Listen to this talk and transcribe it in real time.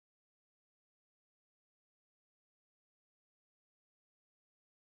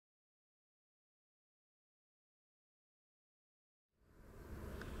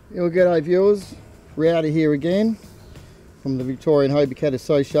G'day viewers, Rudder here again from the Victorian Hobie Cat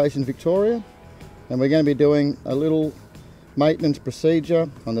Association Victoria, and we're going to be doing a little maintenance procedure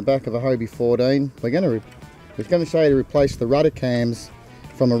on the back of a Hobie 14. We're going to show you to replace the rudder cams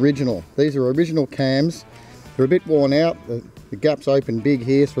from original. These are original cams. They're a bit worn out, the gap's open big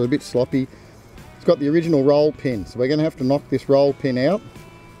here, so they're a bit sloppy. It's got the original roll pin, so we're going to have to knock this roll pin out.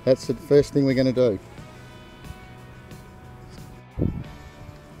 That's the first thing we're going to do.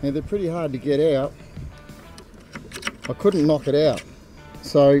 Now they're pretty hard to get out. I couldn't knock it out.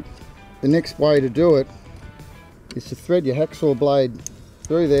 So the next way to do it is to thread your hacksaw blade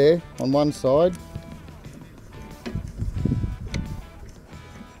through there on one side.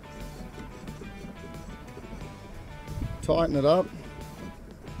 Tighten it up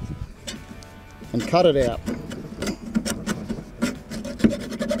and cut it out.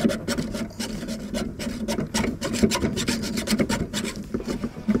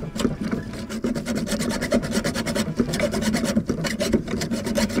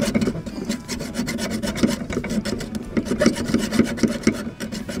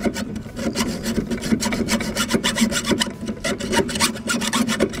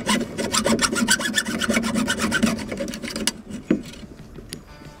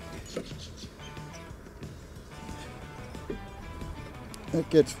 It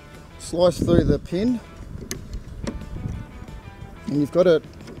gets sliced through the pin, and you've got to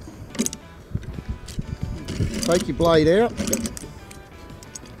take your blade out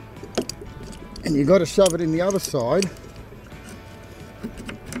and you've got to shove it in the other side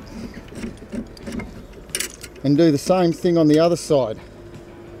and do the same thing on the other side.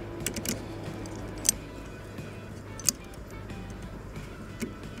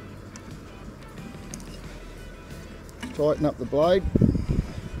 Tighten up the blade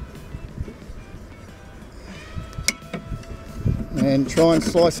and try and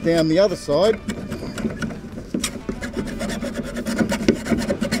slice down the other side.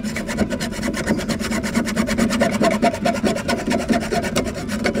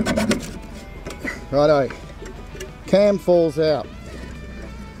 Righto, cam falls out.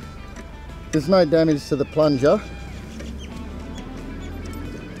 There's no damage to the plunger.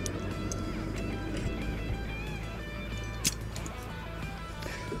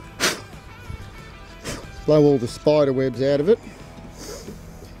 Blow all the spider webs out of it.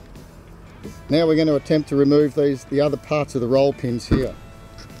 Now we're going to attempt to remove the other parts of the roll pins here.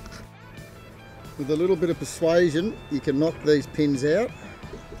 With a little bit of persuasion, you can knock these pins out,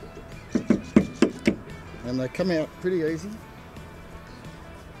 and they come out pretty easy.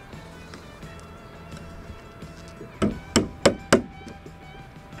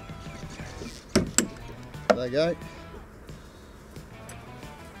 There you go.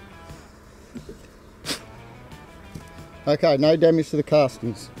 Okay, no damage to the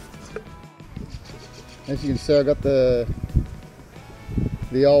castings. As you can see, I've got the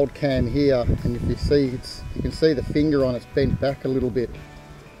old cam here, and if you see, you can see the finger on it's bent back a little bit.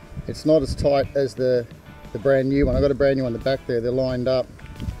 It's not as tight as the brand new one. I've got a brand new one on the back there. They're lined up,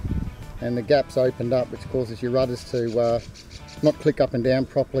 and the gap's opened up, which causes your rudders to not click up and down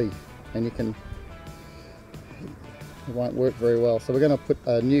properly, and it won't work very well. So we're going to put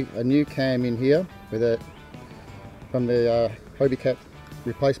a new cam in here with from the Hobie Cat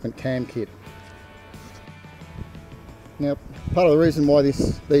replacement cam kit. Now, part of the reason why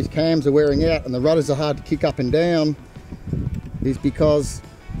these cams are wearing out and the rudders are hard to kick up and down is because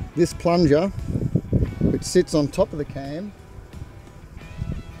this plunger, which sits on top of the cam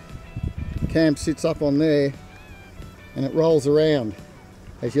sits up on there, and it rolls around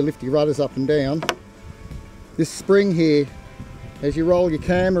as you lift your rudders up and down. This spring here, as you roll your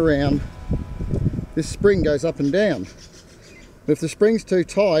cam around, this spring goes up and down. But if the spring's too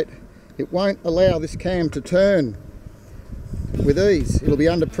tight, it won't allow this cam to turn with ease. It'll be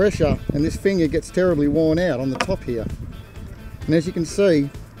under pressure, and this finger gets terribly worn out on the top here. And as you can see,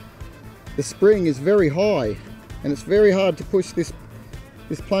 the spring is very high, and it's very hard to push this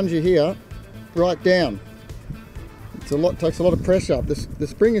plunger here right down. Takes a lot of pressure. The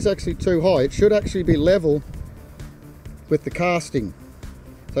spring is actually too high. It should actually be level with the casting.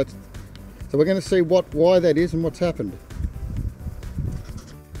 So we're going to see why that is and what's happened.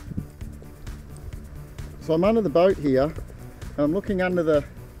 So I'm under the boat here, and I'm looking under the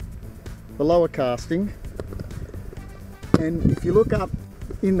lower casting, and if you look up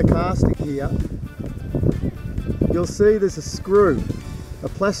in the casting here, you'll see there's a screw, a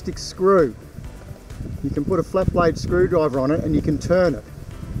plastic screw. You can put a flat blade screwdriver on it and you can turn it,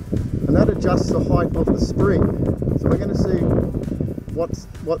 and that adjusts the height of the spring. So we're going to see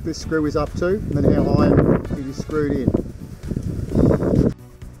what this screw is up to and then how high it is screwed in.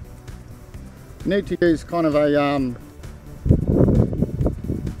 You need to use kind of a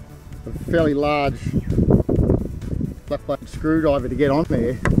fairly large flat blade screwdriver to get on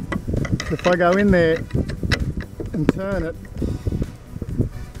there. If I go in there and turn it,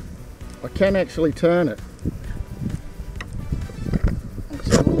 I can actually turn it.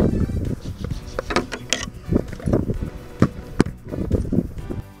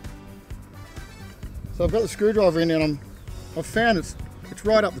 So I've got the screwdriver in there and I've found it's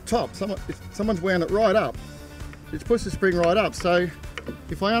right up the top. Someone's wound it right up. It's pushed the spring right up. So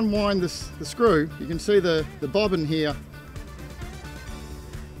if I unwind the screw, you can see the bobbin here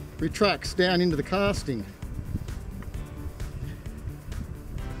retracts down into the casting.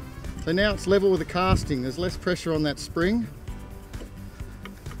 So now it's level with the casting. There's less pressure on that spring.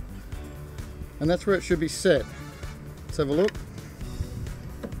 And that's where it should be set. Let's have a look.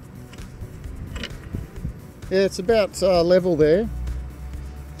 Yeah, it's about level there.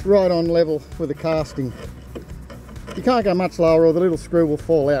 It's right on level with the casting. You can't go much lower or the little screw will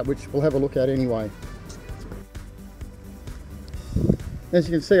fall out, which we'll have a look at anyway. As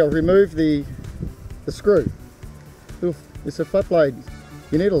you can see, I've removed the screw. It's a flat blade.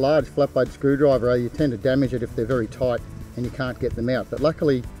 You need a large flat blade screwdriver or you tend to damage it if they're very tight and you can't get them out. But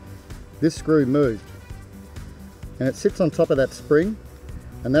luckily, this screw moved. And it sits on top of that spring,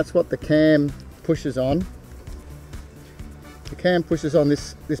 and that's what the cam pushes on. The cam pushes on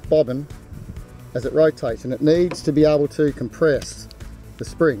this bobbin as it rotates, and it needs to be able to compress the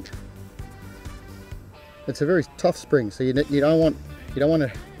spring. It's a very tough spring, so you don't want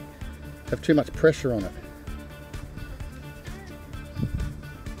to have too much pressure on it.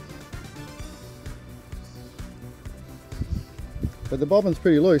 But the bobbin's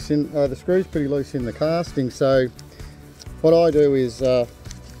pretty loose, the screw's pretty loose in the casting, so what I do is I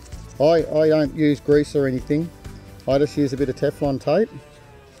don't use grease or anything. I just use a bit of Teflon tape.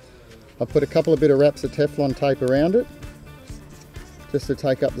 I put a couple of bit of wraps of Teflon tape around it just to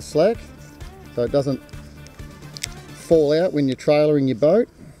take up the slack so it doesn't fall out when you're trailering your boat.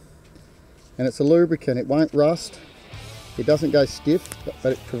 And it's a lubricant, it won't rust, it doesn't go stiff,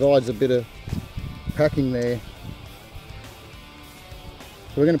 but it provides a bit of packing there.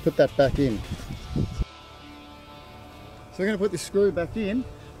 So we're going to put that back in. So we're going to put this screw back in.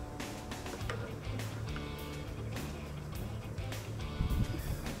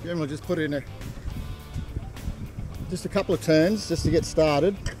 Again, we'll just put it in just a couple of turns just to get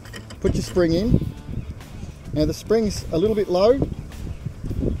started. Put your spring in. Now the spring's a little bit low,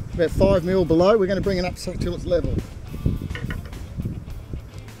 about 5 mil below. We're going to bring it up till it's level.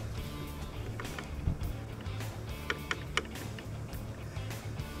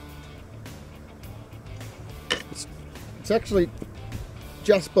 It's actually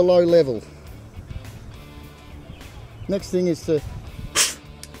just below level. Next thing is to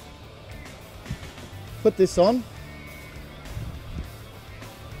put this on.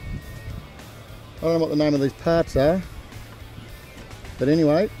 I don't know what the name of these parts are, but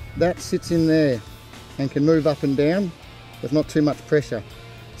anyway, that sits in there and can move up and down with not too much pressure.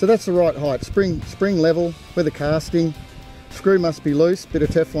 So that's the right height. Spring level with the casting. Screw must be loose, bit of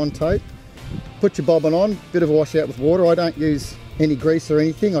Teflon tape. Put your bobbin on, bit of a wash out with water. I don't use any grease or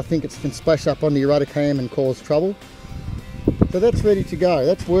anything. I think it can splash up onto your rudder cam and cause trouble. So that's ready to go.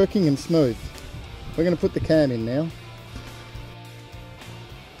 That's working and smooth. We're going to put the cam in now.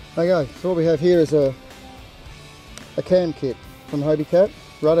 Okay, so what we have here is a cam kit from Hobie,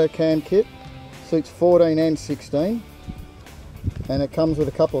 Rudder cam kit. Suits 14 and 16. And it comes with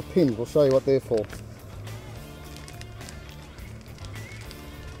a couple of pins. We'll show you what they're for.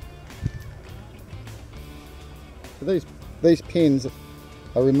 So these pins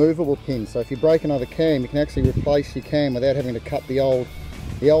are removable pins. So if you break another cam, you can actually replace your cam without having to cut the old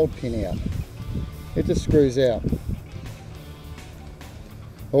pin out. It just screws out.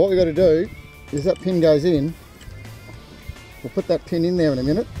 Well, what we've got to do is that pin goes in. We'll put that pin in there in a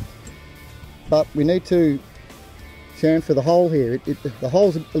minute, but we need to chamfer the hole here. The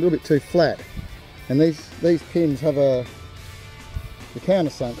hole's a little bit too flat, and these pins have they're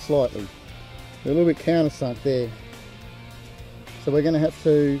countersunk slightly. They're a little bit countersunk there. So we're going to have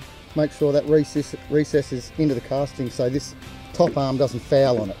to make sure that recesses into the casting so this top arm doesn't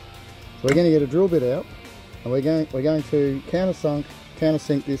foul on it. So we're going to get a drill bit out, and we're going to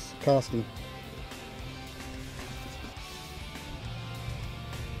countersink this casting.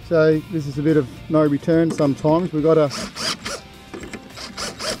 So this is a bit of no return sometimes. We've got to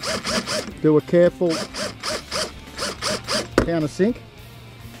do a careful countersink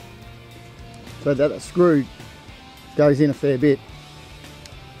so that the screw goes in a fair bit.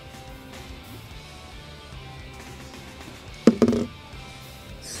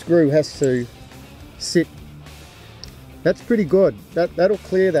 Screw has to sit. That's pretty good. That'll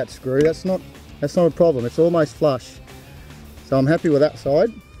clear that screw. That's not a problem. It's almost flush. So I'm happy with that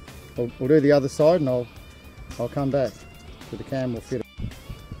side. We'll do the other side and I'll come back so the cam will fit it.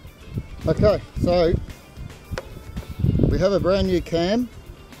 Okay, so we have a brand new cam.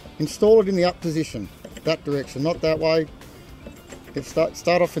 Install it in the up position, that direction, not that way.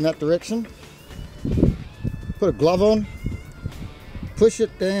 Start off in that direction. Put a glove on, push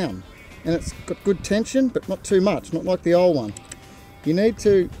it down, and it's got good tension, but not too much, not like the old one. You need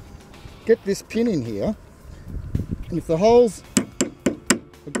to get this pin in here, and if the hole's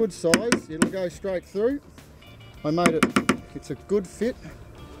a good size, it'll go straight through. I made it, it's a good fit.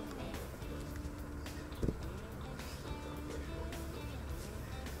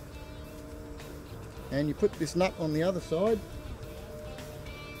 And you put this nut on the other side.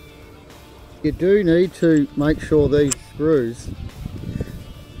 You do need to make sure these screws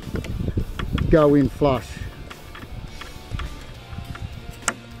go in flush.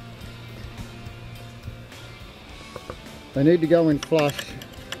 They need to go in flush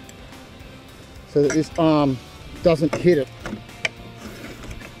so that this arm doesn't hit it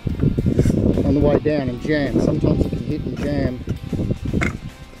on the way down and jam. Sometimes it can hit and jam.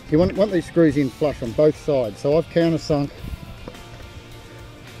 You want these screws in flush on both sides. So I've countersunk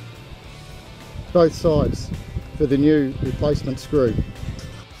both sides for the new replacement screw.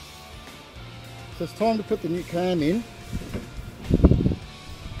 So it's time to put the new cam in.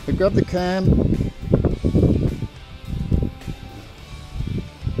 So grab the cam,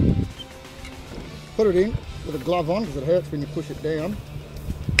 put it in with a glove on because it hurts when you push it down.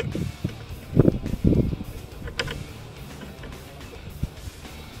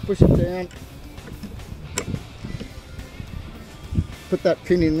 Push it down, put that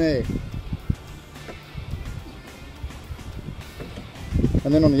pin in there,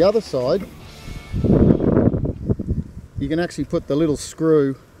 and then on the other side you can actually put the little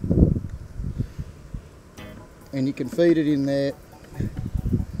screw and you can feed it in there,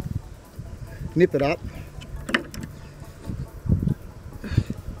 nip it up,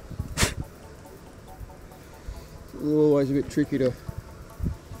 it's always a bit tricky to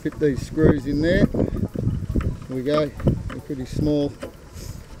fit these screws in there. There we go, they're pretty small.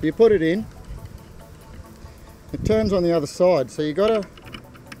 You put it in, it turns on the other side, so you got to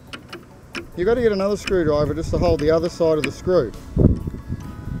get another screwdriver just to hold the other side of the screw.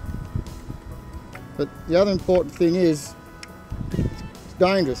 But the other important thing is, it's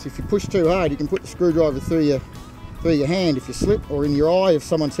dangerous. If you push too hard, you can put the screwdriver through your hand if you slip, or in your eye if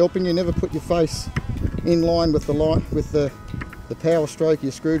someone's helping you. Never put your face in line with the power stroke of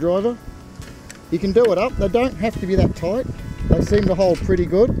your screwdriver. You can do it up. They don't have to be that tight. They seem to hold pretty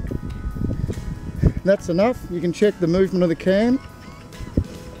good. That's enough. You can check the movement of the cam.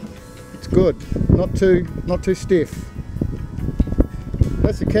 It's good. Not too stiff.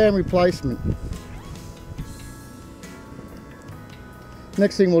 That's the cam replacement.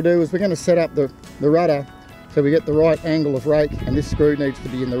 Next thing we'll do is we're going to set up the rudder so we get the right angle of rake, and this screw needs to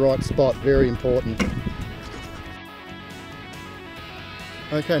be in the right spot. Very important.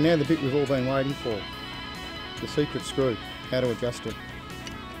 Okay, now the bit we've all been waiting for, the secret screw, how to adjust it.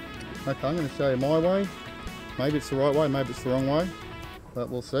 Okay, I'm going to show you my way. Maybe it's the right way, maybe it's the wrong way, but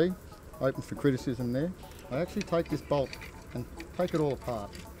we'll see. Open for criticism there. I actually take this bolt and take it all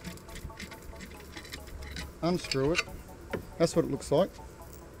apart. Unscrew it. That's what it looks like.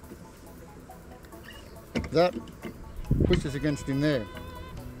 That pushes against in there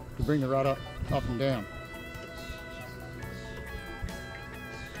to bring the rudder up and down.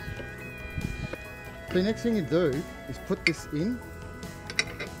 The next thing you do is put this in.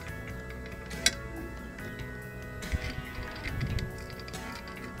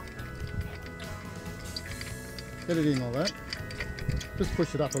 Get it in like that. Just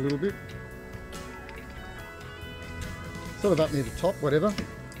push it up a little bit. Sort of up near the top, whatever.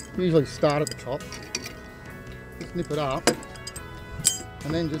 Usually start at the top. Just nip it up.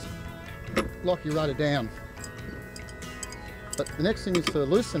 And then just lock your rudder down. But the next thing is to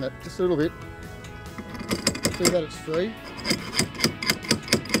loosen it just a little bit. See that it's free.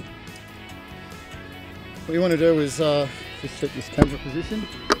 What you want to do is just set this camera position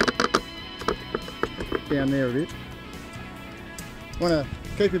down there a bit. You want to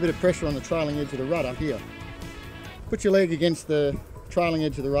keep a bit of pressure on the trailing edge of the rudder here. Put your leg against the trailing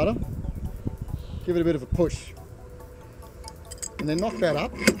edge of the rudder, give it a bit of a push, and then knock that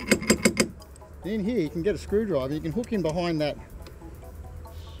up. In here you can get a screwdriver, you can hook in behind that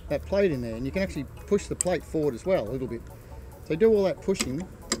plate in there, and you can actually push the plate forward as well a little bit. So do all that pushing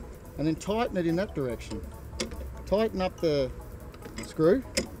and then tighten it in that direction. Tighten up the screw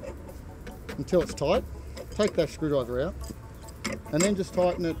until it's tight. Take that screwdriver out and then just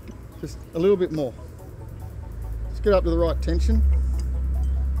tighten it just a little bit more. Just get up to the right tension.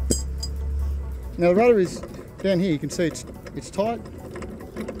 Now the rudder is down here, you can see it's tight.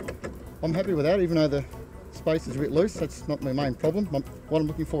 I'm happy with that, even though the space is a bit loose. That's not my main problem. What I'm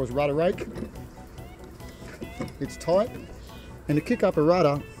looking for is rudder rake. It's tight. And to kick up a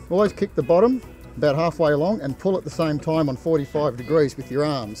rudder, always kick the bottom about halfway along and pull at the same time on 45 degrees with your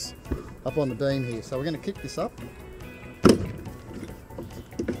arms up on the beam here. So we're going to kick this up.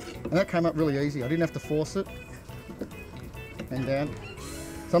 And that came up really easy. I didn't have to force it. And down.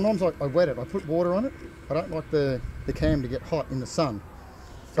 Sometimes I wet it. I put water on it. I don't like the cam to get hot in the sun.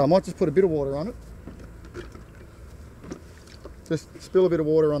 So I might just put a bit of water on it. Just spill a bit of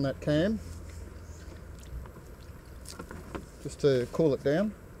water on that cam. Just to cool it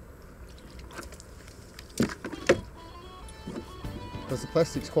down. Because the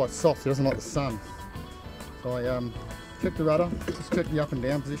plastic's quite soft, it doesn't like the sun. So I check the rudder, just check the up and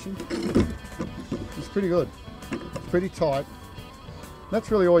down position. It's pretty good. It's pretty tight.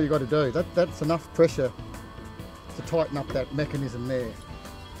 That's really all you got to do. That's enough pressure to tighten up that mechanism there.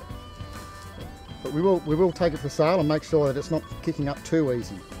 But we will take it for sale and make sure that it's not kicking up too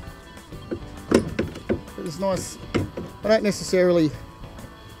easy. But it's nice. I don't necessarily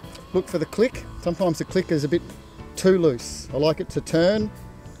look for the click. Sometimes the click is a bit too loose. I like it to turn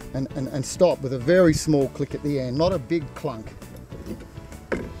and stop with a very small click at the end, not a big clunk.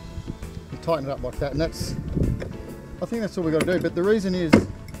 You tighten it up like that, and I think that's all we've got to do. But the reason is,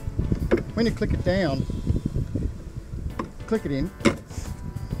 when you click it down, click it in,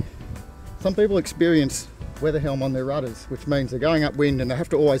 some people experience weather helm on their rudders, which means they're going upwind and they have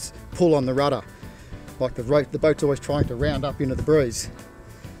to always pull on the rudder. Like the boat's always trying to round up into the breeze.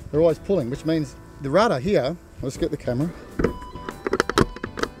 They're always pulling, which means the rudder here, let's get the camera.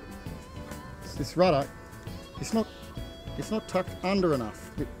 This rudder, it's not tucked under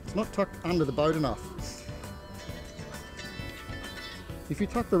enough. It's not tucked under the boat enough. If you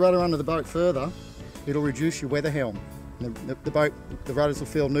tuck the rudder under the boat further, it'll reduce your weather helm. The rudders will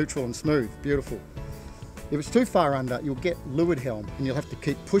feel neutral and smooth, beautiful. If it's too far under, you'll get leeward helm and you'll have to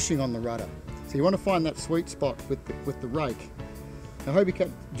keep pushing on the rudder. So you want to find that sweet spot with the rake. Now Hobie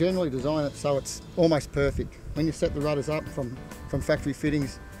can generally design it so it's almost perfect. When you set the rudders up from factory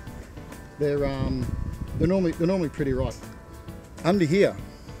fittings, they're normally pretty right. Under here,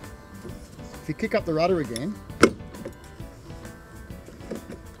 if you kick up the rudder again,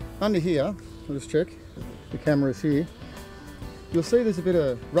 under here, I'll just check, the camera is here, you'll see there's a bit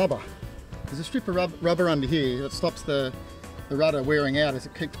of rubber. There's a strip of rubber under here that stops the rudder wearing out as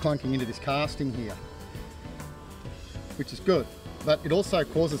it keeps clunking into this casting here, which is good. But it also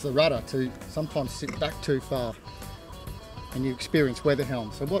causes the rudder to sometimes sit back too far and you experience weather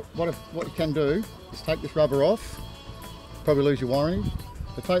helm. So what you can do is take this rubber off, probably lose your warranty,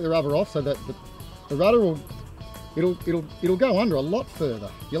 but take the rubber off so that the rudder it'll go under a lot further.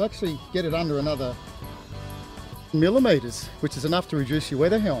 You'll actually get it under another millimeters, which is enough to reduce your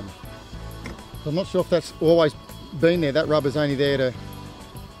weather helm. I'm not sure if that's always been there. That rubber's only there to,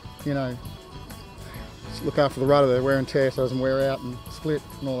 you know, look after the rudder, the wear and tear so it doesn't wear out and split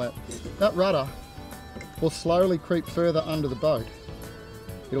and all that. That rudder will slowly creep further under the boat.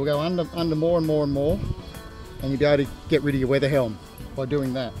 It'll go under more and more and more, and you'll be able to get rid of your weather helm by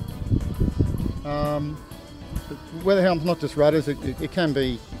doing that. Weather helm's not just rudders, it can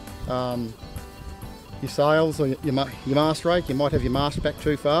be your sails or your mast rake. You might have your mast back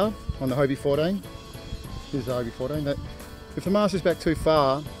too far on the Hobie 14. Here's the Hobie 14. If the mast is back too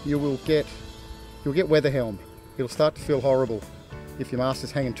far, you'll get weather helm. It'll start to feel horrible if your mast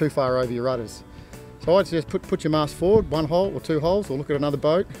is hanging too far over your rudders. So I'd suggest put your mast forward, one hole or two holes, or look at another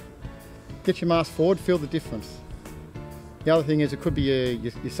boat. Get your mast forward, feel the difference. The other thing is it could be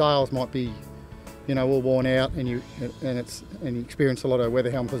your sails might be, you know, all worn out and you experience a lot of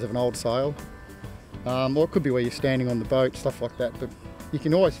weather helm because of an old sail. Or it could be where you're standing on the boat, stuff like that. But you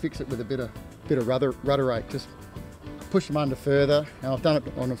can always fix it with a bit of rudder rake. Just push them under further. And I've done it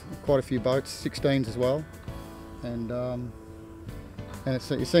on quite a few boats, 16s as well, and it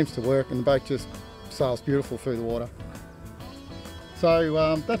seems to work, and the boat just sails beautiful through the water.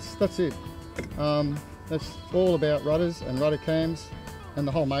 So that's it. That's all about rudders and rudder cams and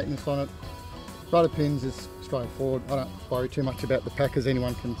the whole maintenance on it. Rudder pins is straightforward. I don't worry too much about the packers.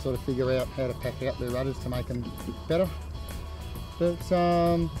 Anyone can sort of figure out how to pack out their rudders to make them better. But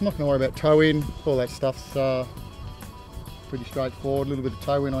I'm not going to worry about toe in. All that stuff's pretty straightforward. A little bit of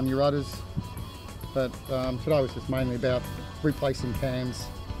toe in on your rudders. But today was just mainly about replacing cams,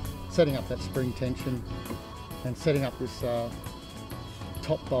 setting up that spring tension, and setting up this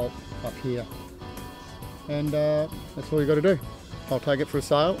top bolt up here. And that's all you got to do. I'll take it for a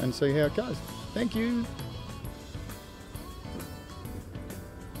sail and see how it goes. Thank you.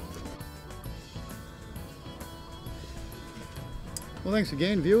 Well, thanks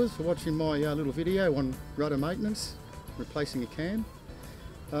again, viewers, for watching my little video on rudder maintenance, replacing a cam.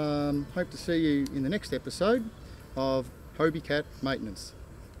 Hope to see you in the next episode of Hobie Cat Maintenance.